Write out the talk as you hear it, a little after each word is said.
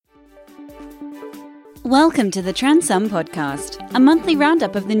Welcome to the Transum Podcast, a monthly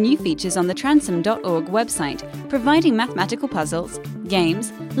roundup of the new features on the transum.org website, providing mathematical puzzles,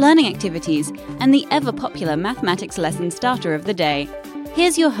 games, learning activities, and the ever-popular mathematics lesson starter of the day.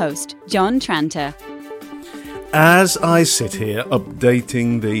 Here's your host, John Tranter. As I sit here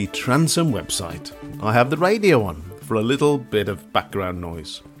updating the Transum website, I have the radio on for a little bit of background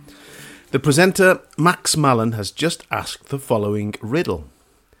noise. The presenter, Max Malin, has just asked the following riddle.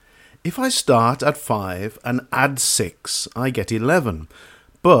 If I start at 5 and add 6, I get 11.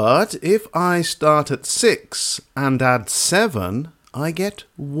 But if I start at 6 and add 7, I get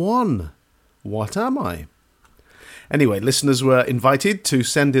 1. What am I? Anyway, listeners were invited to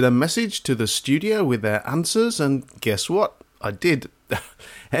send in a message to the studio with their answers, and guess what? I did.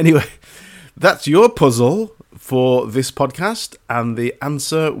 Anyway, that's your puzzle for this podcast, and the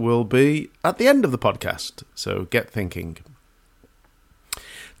answer will be at the end of the podcast. So get thinking.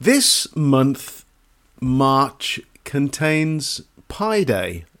 This month, March, contains Pi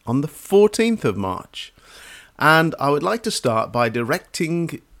Day on the 14th of March. And I would like to start by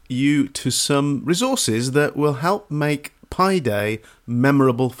directing you to some resources that will help make Pi Day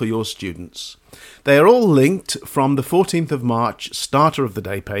memorable for your students. They are all linked from the 14th of March Starter of the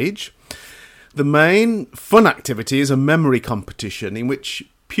Day page. The main fun activity is a memory competition in which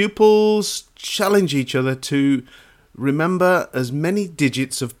pupils challenge each other to remember as many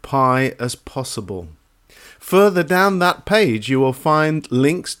digits of pi as possible. Further down that page, you will find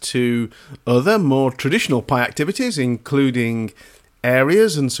links to other more traditional pi activities, including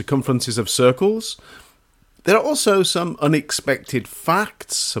areas and circumferences of circles. There are also some unexpected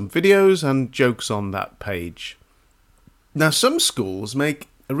facts, some videos and jokes on that page. Now, some schools make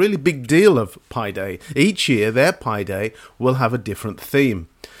a really big deal of Pi Day. Each year, their Pi Day will have a different theme.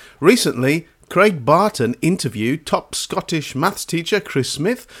 Recently, Craig Barton interviewed top Scottish maths teacher Chris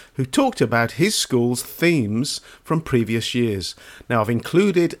Smith, who talked about his school's themes from previous years. Now, I've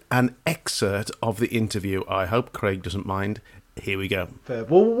included an excerpt of the interview. I hope Craig doesn't mind. Here we go.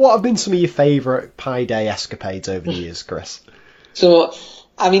 Well, what have been some of your favourite Pi Day escapades over the years, Chris? So,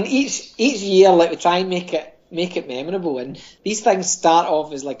 I mean, each year, like, we try and make it memorable, and these things start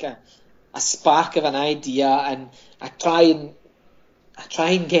off as like a spark of an idea, and I try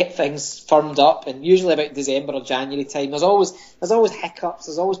and get things firmed up, and usually about December or January time. There's always hiccups,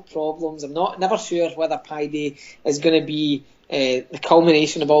 there's always problems. I'm never sure whether Pi Day is going to be the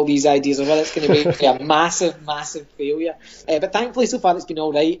culmination of all these ideas, or whether it's going to be a massive failure. But thankfully, so far, it's been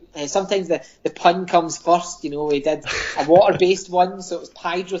all right. Sometimes the pun comes first. You know, we did a water-based one, so it was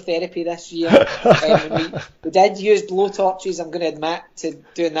hydrotherapy this year. We did use blowtorches, I'm going to admit, to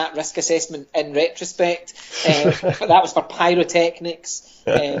doing that risk assessment in retrospect. But that was for pyrotechnics.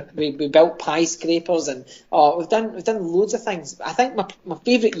 We built pie scrapers, and we've done loads of things. I think my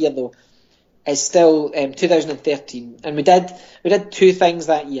favourite year, though, is still 2013, and we did two things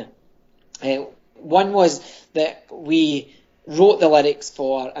that year. One was that we wrote the lyrics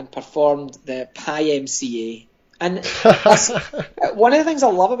for and performed the Pi MCA, and one of the things I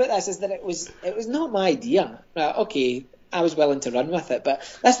love about this is that it was not my idea. Okay, I was willing to run with it, but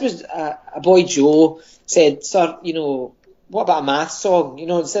this was a boy Joe said, "Sir, you know, what about a maths song? You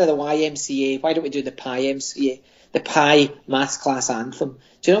know, instead of the YMCA, why don't we do the Pi MCA, the Pi Maths Class Anthem?"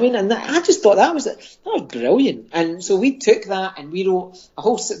 Do you know what I mean? And I just thought that was brilliant. And so we took that and we wrote a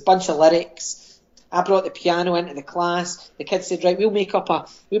whole bunch of lyrics. I brought the piano into the class. The kids said, "Right, we'll make up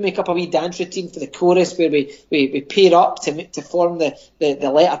a wee dance routine for the chorus where we pair up to form the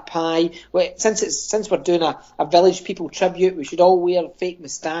letter Pi. Since we're doing a village people tribute, we should all wear fake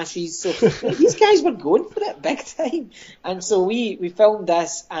moustaches." So these guys were going for it big time. And so we filmed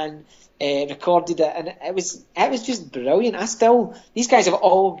this and recorded it, and it was just brilliant. These guys have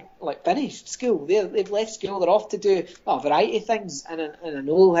all finished school. They've left school. They're off to do a variety of things, and I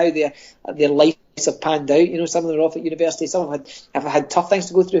know how their lives have panned out. You know, some of them are off at university. Some have had tough things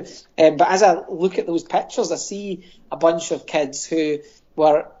to go through. But as I look at those pictures, I see a bunch of kids who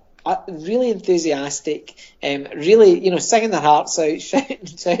were really enthusiastic, really, you know, singing their hearts out,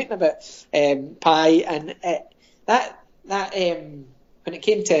 shouting about Pi, and that when it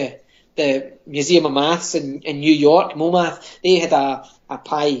came to the Museum of Maths in New York, MoMath, they had a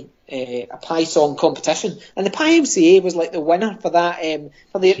Pi song competition, and the Pi MCA was like the winner for that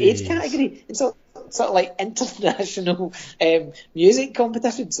for their age category. It's sort of like international music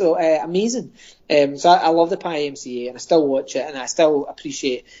competition. So amazing. So I love the Pi MCA, and I still watch it, and I still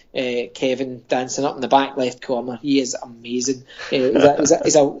appreciate Kevin dancing up in the back left corner. He is amazing. He's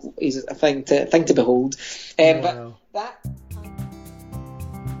a thing to behold. But that.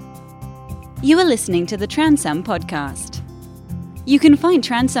 You are listening to the Transum Podcast. You can find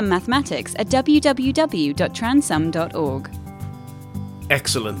Transum Mathematics at www.transum.org.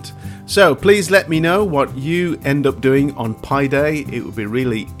 Excellent. So please let me know what you end up doing on Pi Day. It would be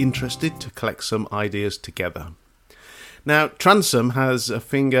really interested to collect some ideas together. Now, Transum has a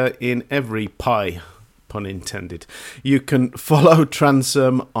finger in every pie, pun intended. You can follow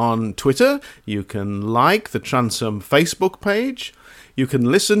Transum on Twitter. You can like the Transum Facebook page. You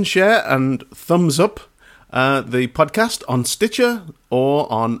can listen, share, and thumbs up the podcast on Stitcher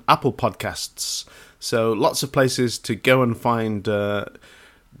or on Apple Podcasts. So lots of places to go and find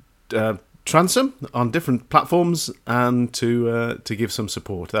Transum on different platforms and to give some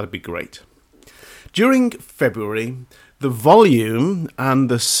support. That'd be great. During February, the volume and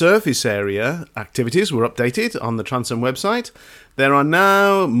the surface area activities were updated on the Transum website. There are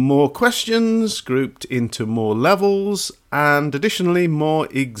now more questions grouped into more levels and additionally more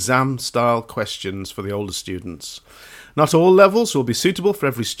exam-style questions for the older students. Not all levels will be suitable for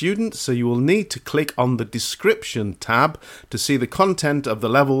every student, so you will need to click on the description tab to see the content of the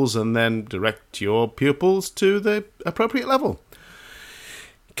levels and then direct your pupils to the appropriate level.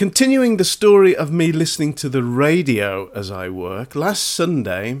 Continuing the story of me listening to the radio as I work, last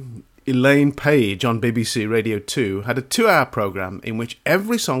Sunday, Elaine Page on BBC Radio 2 had a 2-hour programme in which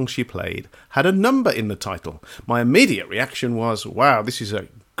every song she played had a number in the title. My immediate reaction was, wow, this is a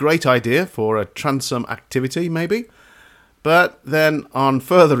great idea for a Transum activity, maybe. But then, on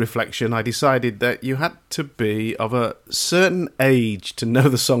further reflection, I decided that you had to be of a certain age to know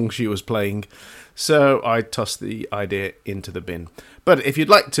the song she was playing, so I tossed the idea into the bin. But if you'd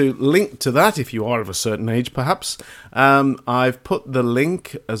like to link to that, if you are of a certain age perhaps, I've put the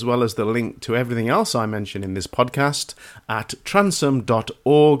link, as well as the link to everything else I mention in this podcast, at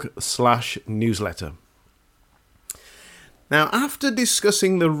transum.org/newsletter. Now, after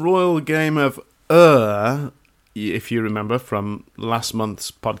discussing the royal game of if you remember from last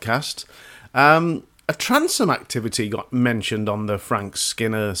month's podcast, a Transum activity got mentioned on the Frank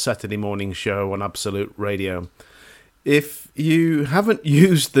Skinner Saturday morning show on Absolute Radio. If you haven't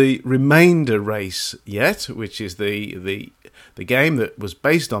used the Remainder Race yet, which is the game that was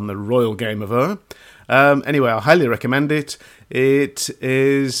based on the royal game of anyway, I highly recommend it. It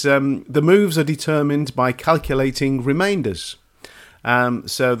is the moves are determined by calculating remainders.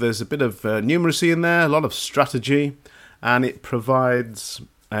 So there's a bit of numeracy in there, a lot of strategy, and it provides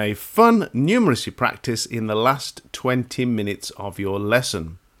a fun numeracy practice in the last 20 minutes of your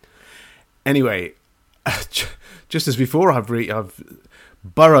lesson. Anyway, just as before, I've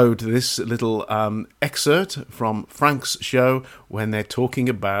borrowed this little excerpt from Frank's show when they're talking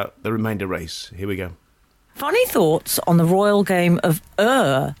about the remainder race. Here we go. Funny thoughts on the royal game of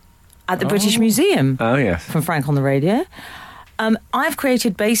at the British Museum. Oh, yes. From Frank on the radio. I've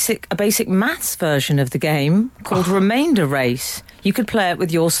created a basic maths version of the game called Remainder Race. You could play it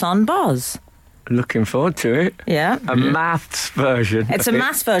with your son, Buzz. Looking forward to it. Yeah. A maths version. It's a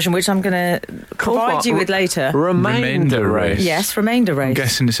maths version, which I'm going to provide you with later. Remainder Race. Yes, Remainder Race. I'm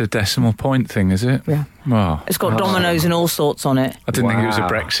guessing it's a decimal point thing, is it? Yeah. Wow. It's got dominoes and all sorts on it. I didn't think it was a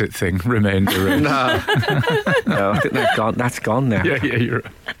Brexit thing, Remainder Race. No, I think that's gone now. Yeah, you're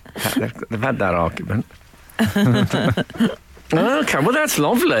right. They've had that argument. Okay, well, that's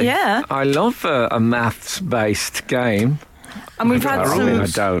lovely. Yeah. I love a maths-based game. And we've had some... I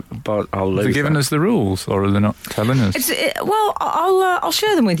don't, but I'll lose. Are they giving us the rules, or are they not telling us? I'll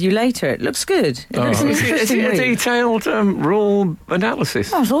share them with you later. It looks good. It looks an interesting Is it a read. detailed rule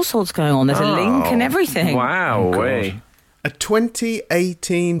analysis? Oh, there's all sorts going on. There's a link and everything. Wow. A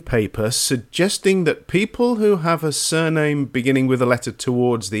 2018 paper suggesting that people who have a surname beginning with a letter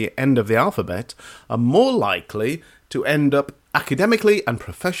towards the end of the alphabet are more likely to end up academically and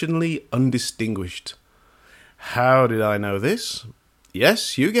professionally undistinguished. How did I know this?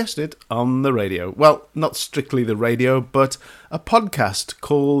 Yes, you guessed it, on the radio. Well, not strictly the radio, but a podcast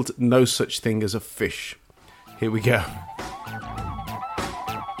called No Such Thing as a Fish. Here we go.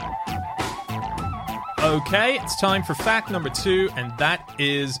 Okay, it's time for fact number 2, and that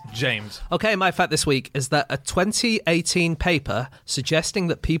is James. Okay, my fact this week is that a 2018 paper suggesting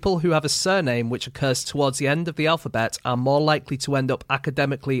that people who have a surname which occurs towards the end of the alphabet are more likely to end up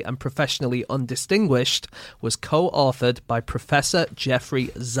academically and professionally undistinguished was co-authored by Professor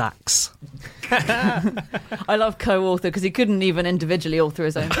Jeffrey Zaks. I love co-author because he couldn't even individually author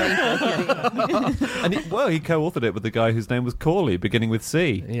his own paper. And he co-authored it with the guy whose name was Corley, beginning with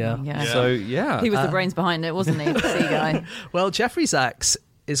C. Yeah. So, yeah. He was the brains behind it, wasn't he? The C guy. Well, Jeffrey Zaks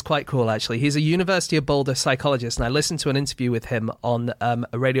is quite cool, actually. He's a University of Boulder psychologist, and I listened to an interview with him on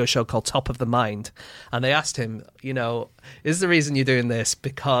a radio show called Top of the Mind. And they asked him, is the reason you're doing this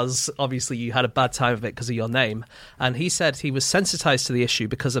because obviously you had a bad time of it because of your name? And he said he was sensitized to the issue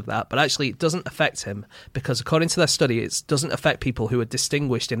because of that, but actually it doesn't affect him because according to their study, it doesn't affect people who are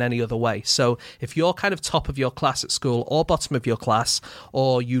distinguished in any other way. So if you're kind of top of your class at school or bottom of your class,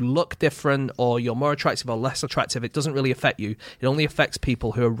 or you look different, or you're more attractive or less attractive, it doesn't really affect you. It only affects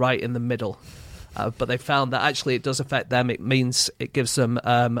people who are right in the middle. But they found that actually it does affect them. It means it gives them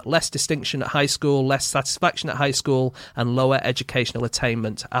less distinction at high school, less satisfaction at high school, and lower educational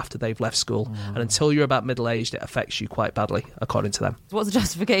attainment after they've left school. And until you're about middle-aged, it affects you quite badly, according to them. What's the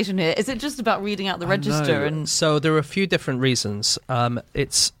justification here? Is it just about reading out the register? And So there are a few different reasons.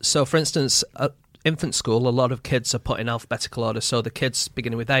 For instance, infant school, a lot of kids are put in alphabetical order, so the kids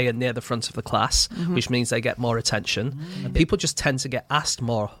beginning with A are near the front of the class, which means they get more attention. And people just tend to get asked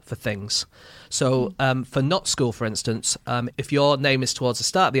more for things. So for not school, for instance, if your name is towards the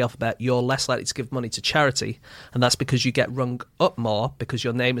start of the alphabet, you're less likely to give money to charity, and that's because you get rung up more because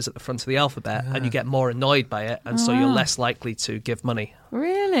your name is at the front of the alphabet, and you get more annoyed by it, and so you're less likely to give money.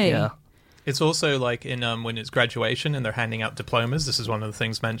 Really? Yeah. It's also like in when it's graduation and they're handing out diplomas. This is one of the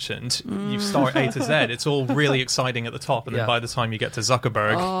things mentioned. You start A to Z. It's all really exciting at the top, and then by the time you get to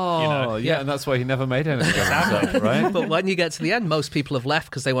Zuckerberg, and that's why he never made anything of himself, right? But when you get to the end, most people have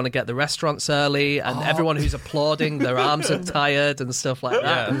left because they want to get the restaurants early, and everyone who's applauding, their arms are tired and stuff like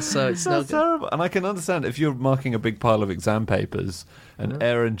that. And so it's no good. Terrible. And I can understand if you're marking a big pile of exam papers, and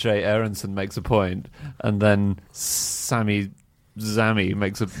Aaron J. Aronson makes a point, and then Sammy Zammy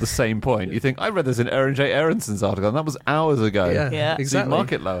makes the same point. You think, I read this in Aaron J. Aronson's article, and that was hours ago. Yeah. Exactly. So you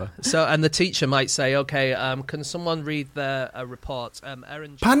mark it lower. So, and the teacher might say, okay, can someone read their report?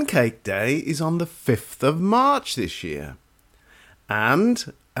 Aaron Pancake Day is on the 5th of March this year.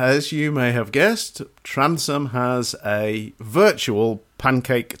 And, as you may have guessed, Transom has a virtual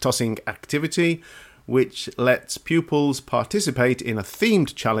pancake tossing activity which lets pupils participate in a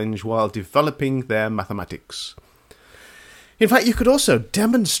themed challenge while developing their mathematics. In fact, you could also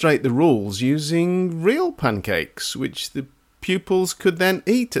demonstrate the rules using real pancakes, which the pupils could then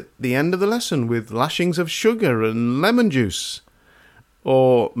eat at the end of the lesson with lashings of sugar and lemon juice.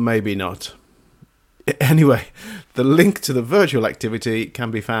 Or maybe not. Anyway, the link to the virtual activity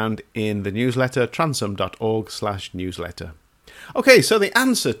can be found in the newsletter, transom.org/newsletter. Okay, so the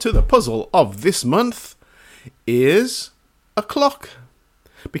answer to the puzzle of this month is a clock.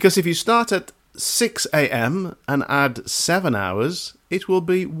 Because if you start at 6 a.m. and add 7 hours, it will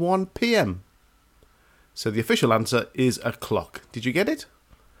be 1 p.m. So the official answer is a clock. Did you get it?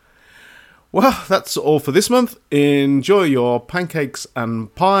 Well, that's all for this month. Enjoy your pancakes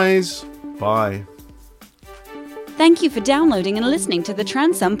and pies. Bye. Thank you for downloading and listening to the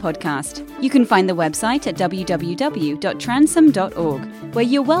Transom podcast. You can find the website at www.transom.org, where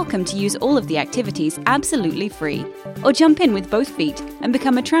you're welcome to use all of the activities absolutely free, or jump in with both feet and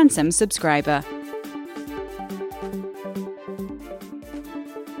become a Transom subscriber.